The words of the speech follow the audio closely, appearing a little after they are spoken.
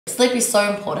sleep is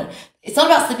so important. It's not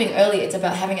about sleeping early, it's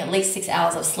about having at least 6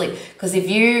 hours of sleep. Because if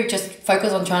you just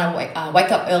focus on trying to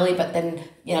wake up early, but then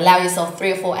allow yourself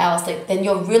 3 or 4 hours sleep, then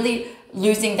you're really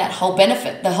losing that whole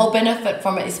benefit. The whole benefit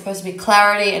from it is supposed to be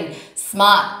clarity and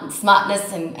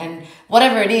smartness and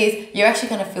whatever it is. You're actually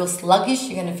going to feel sluggish,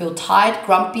 you're going to feel tired,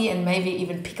 grumpy, and maybe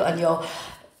even pick on your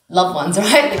loved ones,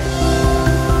 right?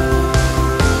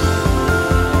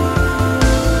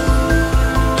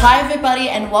 Hi everybody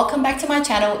and welcome back to my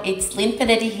channel. It's Lynn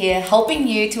Podetti here, helping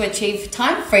you to achieve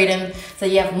time freedom so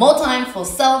you have more time for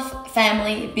self,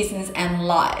 family, business and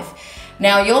life.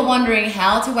 Now you're wondering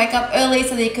how to wake up early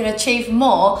so that you could achieve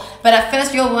more, but at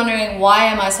first you're wondering, why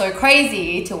am I so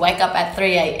crazy to wake up at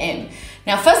 3 a.m?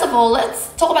 Now, first of all,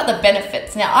 let's talk about the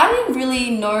benefits. Now, I didn't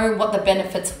really know what the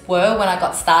benefits were when I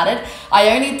got started. I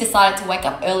only decided to wake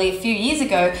up early a few years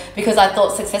ago because I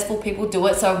thought successful people do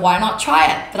it, so why not try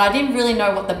it? But I didn't really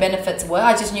know what the benefits were.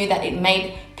 I just knew that it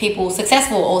made people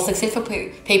successful, or successful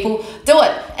people do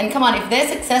it. And come on, if they're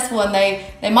successful and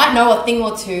they might know a thing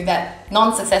or two that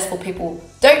non-successful people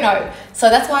don't know.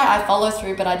 So that's why I follow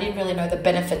through, but I didn't really know the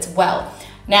benefits well.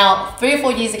 Now, 3 or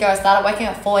 4 years ago, I started waking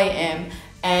up at 4 a.m.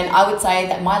 and I would say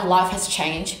that my life has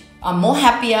changed. I'm more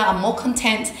happier, I'm more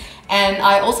content, and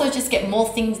I also just get more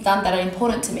things done that are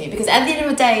important to me. Because at the end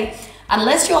of the day,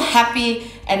 unless you're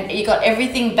happy and you got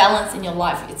everything balanced in your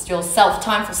life, it's yourself,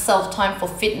 time for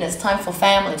fitness, time for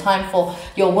family, time for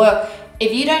your work.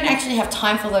 If you don't actually have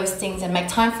time for those things and make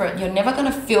time for it, you're never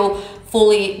gonna feel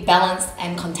fully balanced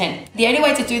and content. The only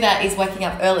way to do that is waking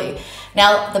up early.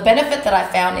 Now, the benefit that I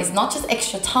found is not just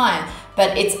extra time,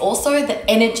 but it's also the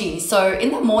energy. So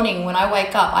in the morning when I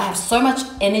wake up, I have so much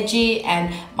energy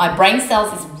and my brain cells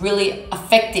is really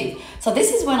effective. So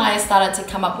this is when I started to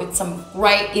come up with some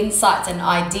great insights and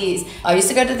ideas. I used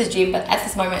to go to the gym, but at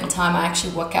this moment in time, I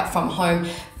actually work out from home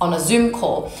on a Zoom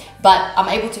call. But I'm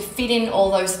able to fit in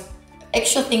all those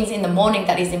extra things in the morning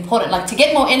that is important. Like, to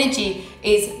get more energy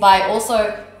is by also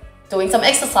doing some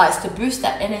exercise to boost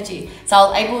that energy. So I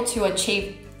was able to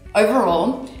achieve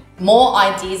overall more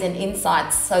ideas and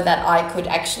insights so that I could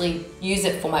actually use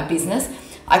it for my business.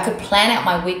 I could plan out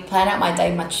my week, plan out my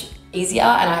day much easier,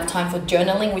 and I have time for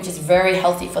journaling, which is very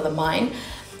healthy for the mind.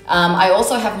 I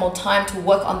also have more time to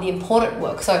work on the important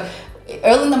work. So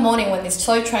early in the morning when it's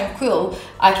so tranquil,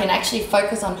 I can actually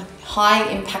focus on high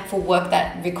impactful work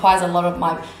that requires a lot of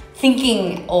my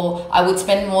thinking, or I would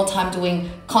spend more time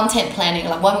doing content planning,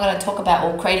 like what I'm going to talk about,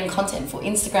 or creating content for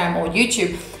Instagram or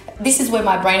YouTube. This is where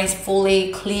my brain is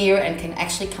fully clear and can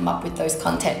actually come up with those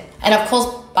content. And of course,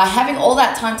 by having all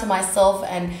that time to myself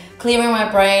and clearing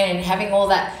my brain and having all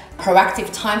that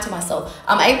proactive time to myself,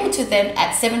 I'm able to then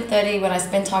at 7:30 when I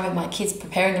spend time with my kids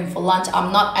preparing them for lunch,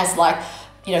 I'm not as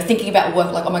thinking about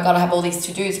work, like, oh my God, I have all these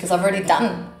to-dos, because I've already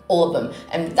done all of them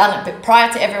and done it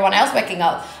prior to everyone else waking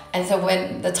up. And so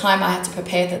when the time I had to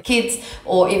prepare the kids,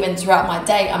 or even throughout my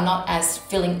day, I'm not as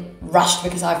feeling rushed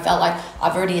because I felt like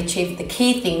I've already achieved the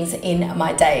key things in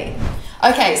my day.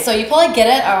 Okay, so you probably get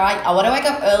it, all right? I want to wake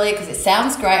up early because it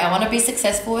sounds great. I want to be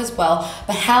successful as well,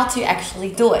 but how to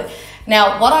actually do it?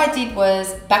 Now, what I did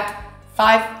was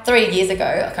back 3 years ago,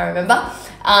 I can't remember,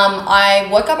 I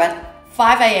woke up at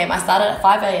 5 a.m. I started at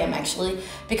 5 a.m. actually,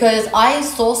 because I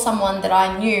saw someone that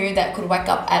I knew that could wake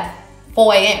up at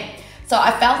 4 a.m. So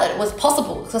I felt that it was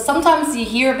possible. So sometimes you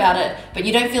hear about it, but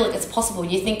you don't feel like it's possible.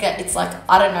 You think that it's like,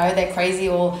 I don't know, they're crazy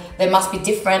or they must be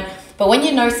different. But when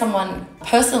you know someone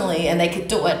personally and they could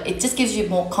do it, it just gives you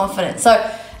more confidence. So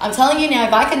I'm telling you now,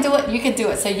 if I can do it, you can do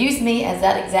it. So use me as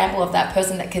that example of that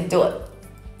person that can do it.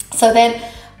 So then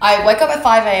I wake up at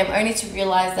 5 a.m. only to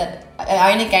realize that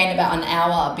I only gain about an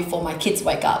hour before my kids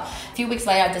wake up. A few weeks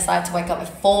later, I decided to wake up at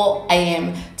 4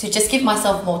 a.m. to just give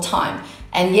myself more time.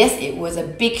 And yes, it was a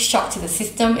big shock to the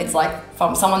system. It's like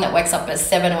from someone that wakes up at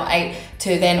 7 or 8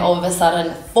 to then all of a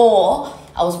sudden 4.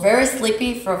 I was very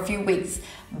sleepy for a few weeks,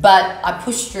 but I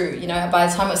pushed through. By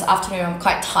the time it was afternoon, I'm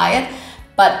quite tired,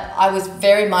 but I was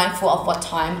very mindful of what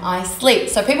time I sleep.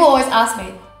 So people always ask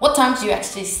me, what time do you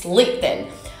actually sleep then?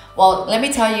 Well, let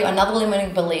me tell you, another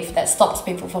limiting belief that stops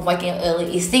people from waking up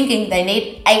early is thinking they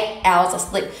need 8 hours of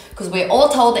sleep, because we're all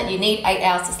told that you need 8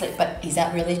 hours to sleep, but is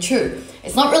that really true?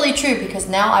 It's not really true, because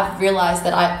now I've realized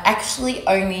that I actually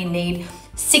only need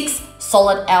 6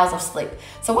 solid hours of sleep.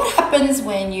 So what happens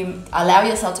when you allow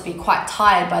yourself to be quite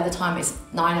tired by the time it's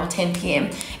 9 or 10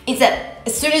 p.m. is that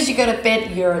as soon as you go to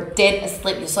bed, you're dead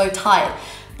asleep, you're so tired.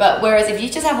 But whereas if you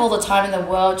just have all the time in the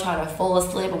world trying to fall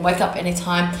asleep and wake up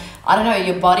anytime, I don't know,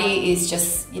 your body is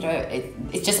just,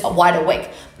 it's just wide awake.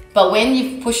 But when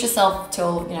you push yourself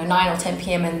till 9 or 10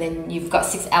 p.m. and then you've got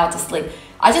 6 hours of sleep,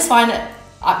 I just find it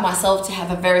myself to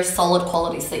have a very solid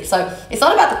quality sleep. So it's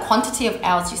not about the quantity of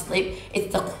hours you sleep,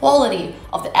 it's the quality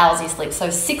of the hours you sleep. So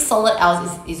 6 solid hours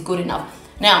is good enough.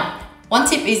 Now, one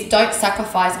tip is don't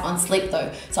sacrifice on sleep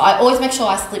though. So I always make sure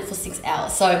I sleep for 6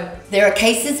 hours. So there are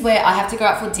cases where I have to go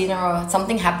out for dinner or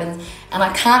something happens and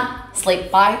I can't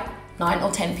sleep by 9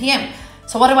 or 10 p.m.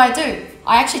 So what do?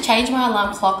 I actually change my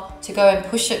alarm clock to go and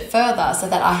push it further so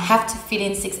that I have to fit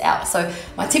in 6 hours. So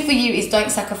my tip for you is don't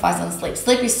sacrifice on sleep.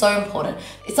 Sleep is so important.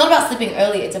 It's not about sleeping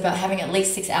early, it's about having at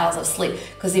least 6 hours of sleep.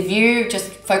 Because if you just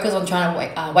focus on trying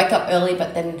to wake up early,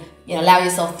 but then allow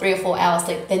yourself 3 or 4 hours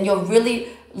sleep, then you're really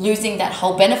losing that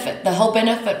whole benefit. The whole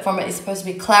benefit from it is supposed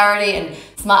to be clarity and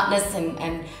smartness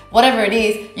and whatever it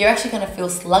is. You're actually going to feel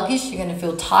sluggish, you're going to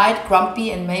feel tired,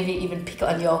 grumpy, and maybe even pick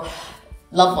on your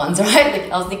loved ones, right? Like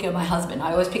I was thinking of my husband.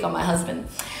 I always pick on my husband.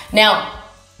 Now,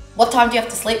 what time do you have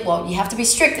to sleep? Well, you have to be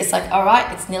strict. It's like, all right,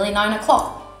 it's nearly 9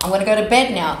 o'clock. I'm going to go to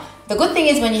bed now. The good thing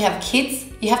is when you have kids,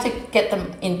 you have to get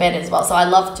them in bed as well. So I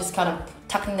love just kind of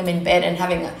tucking them in bed and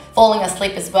falling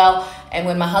asleep as well. And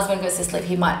when my husband goes to sleep,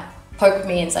 he might poke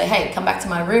me and say, hey, come back to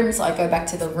my room. So I go back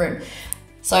to the room.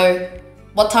 So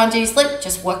what time do you sleep?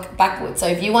 Just work backwards. So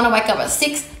if you want to wake up at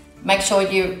 6, make sure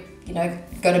you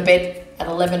go to bed at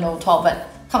 11 or 12. But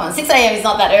come on, 6 a.m. is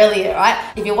not that early,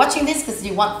 right? If you're watching this because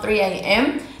you want 3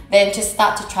 a.m., then just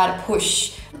start to try to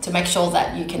push to make sure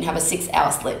that you can have a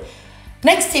 6-hour sleep.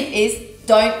 Next tip is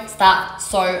don't start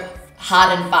so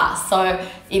hard and fast. So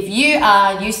if you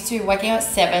are used to waking up at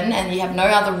 7 and you have no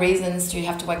other reasons to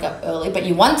have to wake up early, but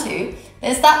you want to,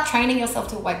 then start training yourself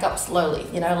to wake up slowly,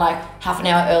 like half an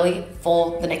hour early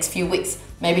for the next few weeks,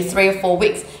 maybe 3 or 4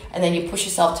 weeks, and then you push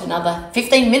yourself to another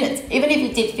 15 minutes. Even if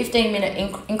you did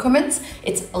 15-minute increments,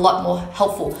 it's a lot more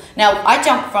helpful. Now, I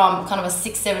jumped from kind of a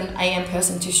 6, 7 a.m.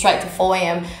 person to straight to 4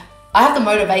 a.m. I have the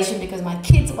motivation because my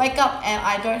kids wake up and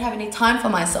I don't have any time for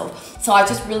myself. So I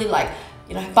just really bite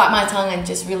my tongue and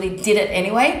just really did it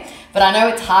anyway. But I know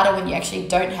it's harder when you actually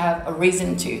don't have a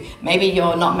reason to. Maybe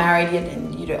you're not married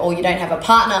yet or you don't have a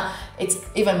partner. It's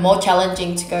even more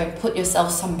challenging to go and put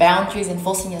yourself some boundaries and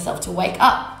forcing yourself to wake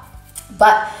up.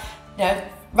 But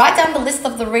write down the list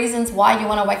of the reasons why you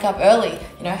want to wake up early.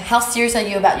 How serious are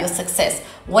you about your success?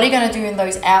 What are you going to do in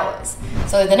those hours?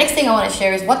 So the next thing I want to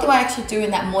share is what do I actually do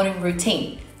in that morning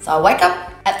routine? So I wake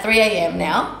up at 3 a.m.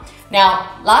 now.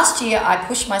 Now, last year I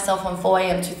pushed myself from 4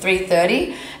 a.m. to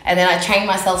 3:30 and then I trained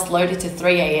myself slowly to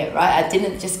 3 a.m., right? I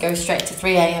didn't just go straight to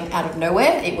 3 a.m. out of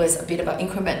nowhere. It was a bit of an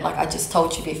increment like I just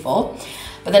told you before.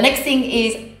 But the next thing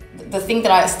is, the thing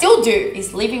that I still do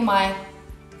is leaving my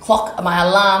clock, my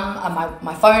alarm,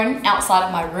 my phone outside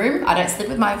of my room. I don't sleep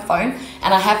with my phone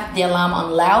and I have the alarm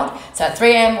on loud. So at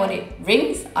 3 a.m. when it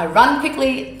rings, I run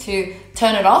quickly to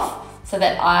turn it off so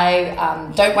that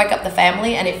I don't wake up the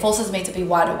family, and it forces me to be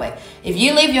wide awake. If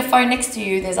you leave your phone next to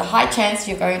you, there's a high chance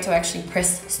you're going to actually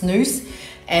press snooze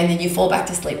and then you fall back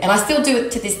to sleep. And I still do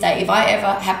it to this day. If I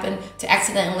ever happen to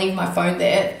accidentally leave my phone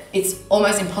there, it's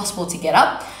almost impossible to get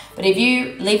up. But if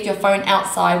you leave your phone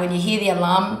outside, when you hear the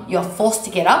alarm, you're forced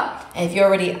to get up. And if you're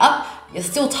already up, you're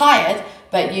still tired,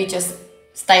 but you just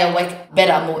stay awake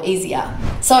better, more easier.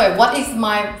 So what is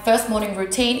my first morning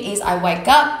routine is I wake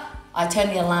up, I turn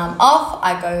the alarm off,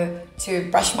 I go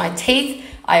to brush my teeth.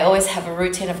 I always have a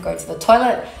routine of going to the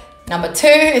toilet. Number 2,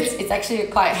 it's actually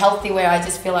quite healthy where I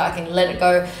just feel like I can let it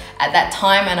go at that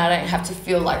time and I don't have to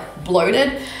feel like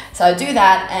bloated. So I do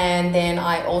that, and then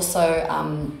I also,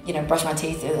 brush my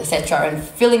teeth, etc. And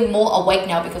feeling more awake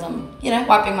now because I'm,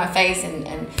 wiping my face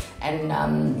and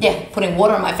putting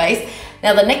water on my face.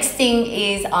 Now the next thing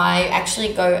is I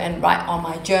actually go and write on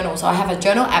my journal. So I have a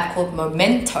journal app called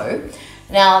Memento.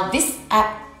 Now this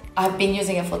app, I've been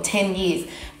using it for 10 years.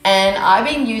 And I've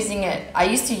been using it, I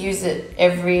used to use it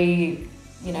every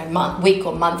week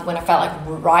or month when I felt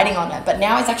like writing on it, but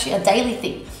now it's actually a daily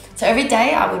thing. So every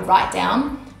day I would write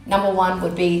down, number 1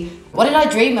 would be, what did I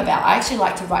dream about? I actually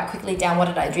like to write quickly down what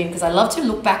did I dream because I love to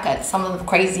look back at some of the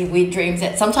crazy, weird dreams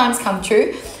that sometimes come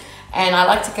true. And I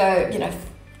like to go,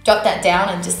 jot that down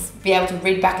and just be able to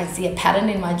read back and see a pattern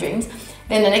in my dreams.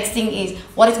 Then the next thing is,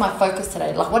 what is my focus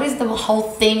today? Like, what is the whole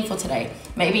theme for today?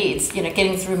 Maybe it's,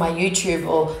 getting through my YouTube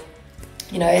or,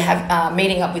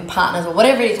 meeting up with partners or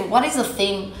whatever it is. What is the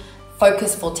theme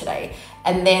focus for today?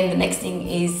 And then the next thing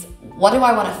is, what do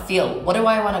I want to feel? What do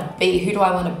I want to be? Who do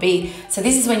I want to be? So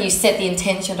this is when you set the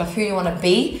intention of who you want to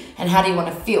be and how do you want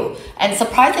to feel. And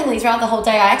surprisingly, throughout the whole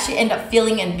day, I actually end up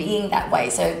feeling and being that way.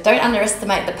 So don't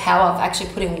underestimate the power of actually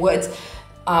putting words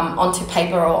onto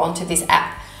paper or onto this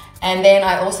app. And then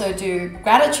I also do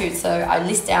gratitude. So I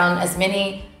list down as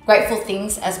many grateful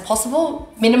things as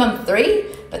possible, minimum 3,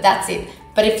 but that's it.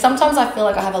 But if sometimes I feel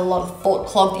like I have a lot of thought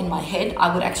clogged in my head,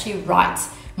 I would actually write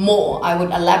more. I would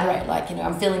elaborate, like, you know,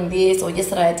 I'm feeling this, or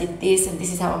yesterday I did this and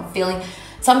this is how I'm feeling.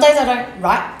 Some days I don't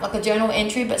write like a journal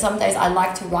entry, but some days I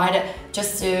like to write it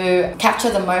just to capture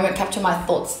the moment, capture my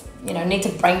thoughts, you know, need to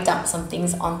brain dump some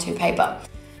things onto paper.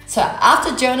 So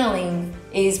after journaling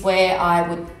is where I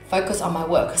would focus on my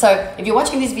work. So if you're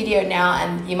watching this video now,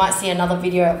 and you might see another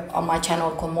video on my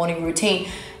channel called Morning Routine,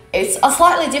 it's a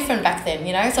slightly different back then,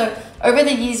 you know? So over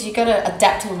the years, you got to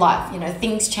adapt to life, you know,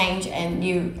 things change, and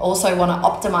you also want to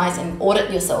optimize and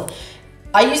audit yourself.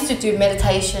 I used to do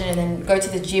meditation and then go to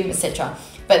the gym, etc.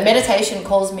 But meditation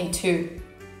caused me to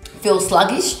feel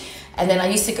sluggish, and then I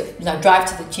used to go, you know, drive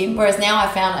to the gym. Whereas now I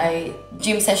found a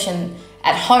gym session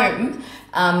at home,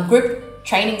 group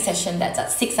training session that's at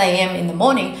 6 a.m. in the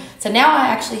morning. So now I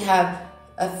actually have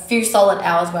a few solid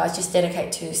hours where I just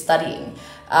dedicate to studying.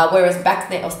 Whereas back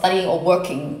then, or studying or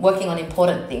working on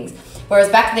important things. Whereas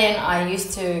back then I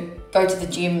used to go to the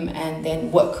gym and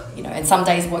then work, you know, and some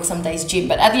days work, some days gym.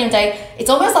 But at the end of the day, it's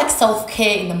almost like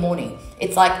self-care in the morning.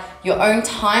 It's like your own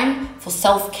time for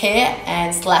self-care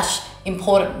and /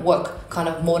 important work kind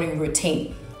of morning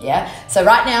routine. Yeah. So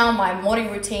right now my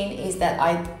morning routine is that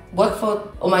I work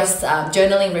for almost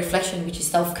journaling reflection, which is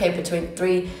self-care, between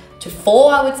 3 to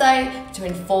 4, I would say,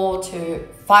 between 4 to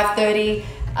 5:30.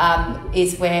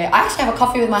 Is where I actually have a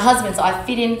coffee with my husband. So I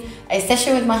fit in a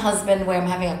session with my husband where I'm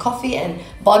having a coffee and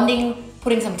bonding,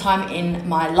 putting some time in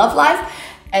my love life.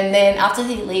 And then after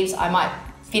he leaves, I might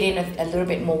fit in a little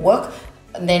bit more work.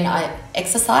 And then I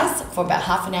exercise for about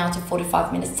half an hour to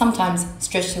 45 minutes, sometimes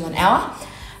stretch to an hour.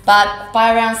 But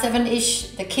by around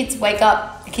 7-ish, the kids wake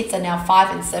up. The kids are now 5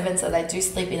 and 7, so they do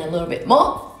sleep in a little bit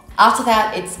more. After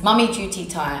that, it's mummy duty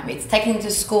time. It's taking them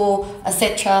to school,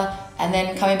 etc. And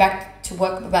then coming back to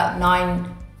work about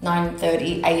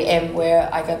 9:30 a.m. where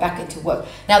I go back into work.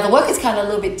 Now the work is kind of a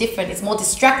little bit different. It's more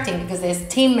distracting because there's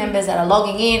team members that are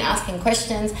logging in, asking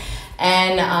questions,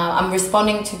 and I'm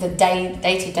responding to the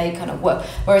day-to-day kind of work.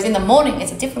 Whereas in the morning,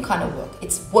 it's a different kind of work.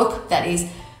 It's work that is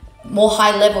more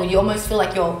high level. You almost feel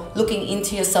like you're looking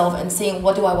into yourself and seeing,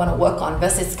 what do I want to work on,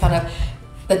 versus kind of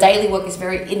the daily work is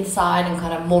very inside and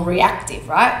kind of more reactive,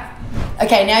 right?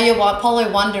 Okay, now you're probably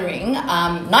wondering,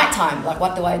 nighttime, like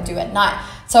what do I do at night?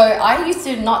 So I used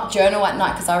to not journal at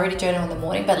night because I already journal in the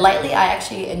morning, but lately I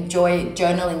actually enjoy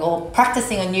journaling, or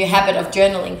practicing a new habit of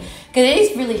journaling, because it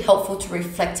is really helpful to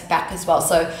reflect back as well.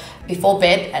 So before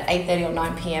bed at 8:30 or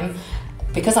 9 p.m,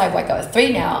 because I wake up at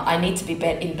 3 now, I need to be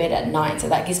in bed at 9, so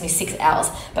that gives me 6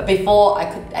 hours. But before I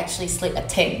could actually sleep at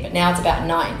 10, but now it's about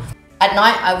 9. At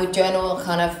night, I would journal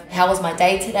kind of, how was my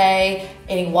day today,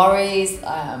 any worries,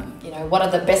 you know, what are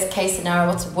the best case scenario,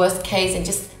 what's the worst case, and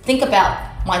just think about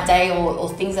my day or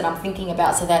things that I'm thinking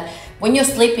about, so that when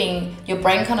you're sleeping, your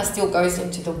brain kind of still goes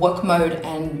into the work mode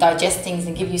and digest things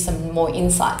and give you some more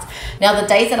insights. Now, the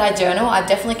days that I journal, I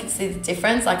definitely can see the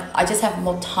difference. Like, I just have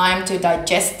more time to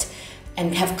digest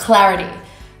and have clarity.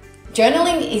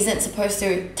 Journaling isn't supposed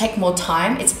to take more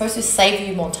time, it's supposed to save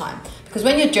you more time. Because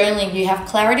when you're journaling, you have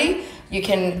clarity, you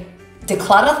can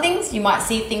declutter things, you might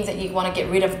see things that you want to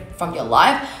get rid of from your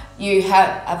life, you have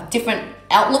a different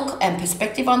outlook and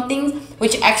perspective on things,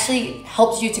 which actually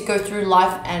helps you to go through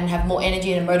life and have more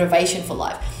energy and motivation for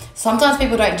life. Sometimes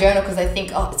people don't journal because they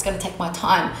think, oh, it's going to take my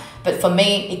time. But for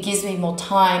me, it gives me more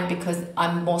time because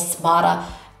I'm more smarter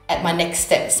at my next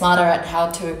step, smarter at how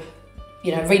to,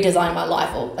 you know, redesign my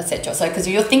life, or etc. So because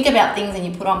you think about things and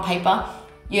you put on paper,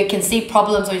 you can see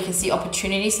problems or you can see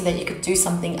opportunities so that you could do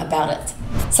something about it.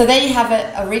 So there you have it.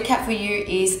 A recap for you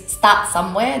is start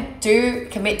somewhere. Do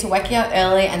commit to waking up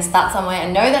early and start somewhere,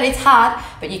 and know that it's hard,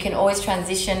 but you can always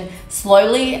transition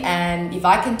slowly. And if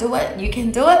I can do it, you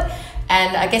can do it.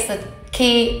 And I guess the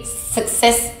key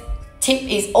success tip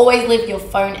is always leave your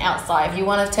phone outside. If you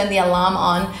want to turn the alarm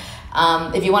on,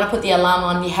 if you want to put the alarm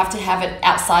on, you have to have it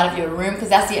outside of your room, because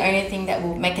that's the only thing that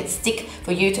will make it stick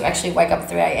for you to actually wake up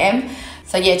 3 a.m.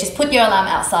 So yeah, just put your alarm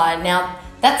outside. Now,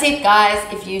 that's it, guys.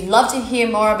 If you'd love to hear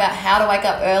more about how to wake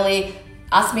up early,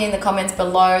 ask me in the comments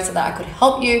below so that I could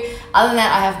help you. Other than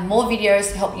that, I have more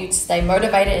videos to help you to stay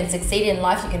motivated and succeed in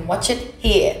life. You can watch it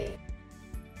here.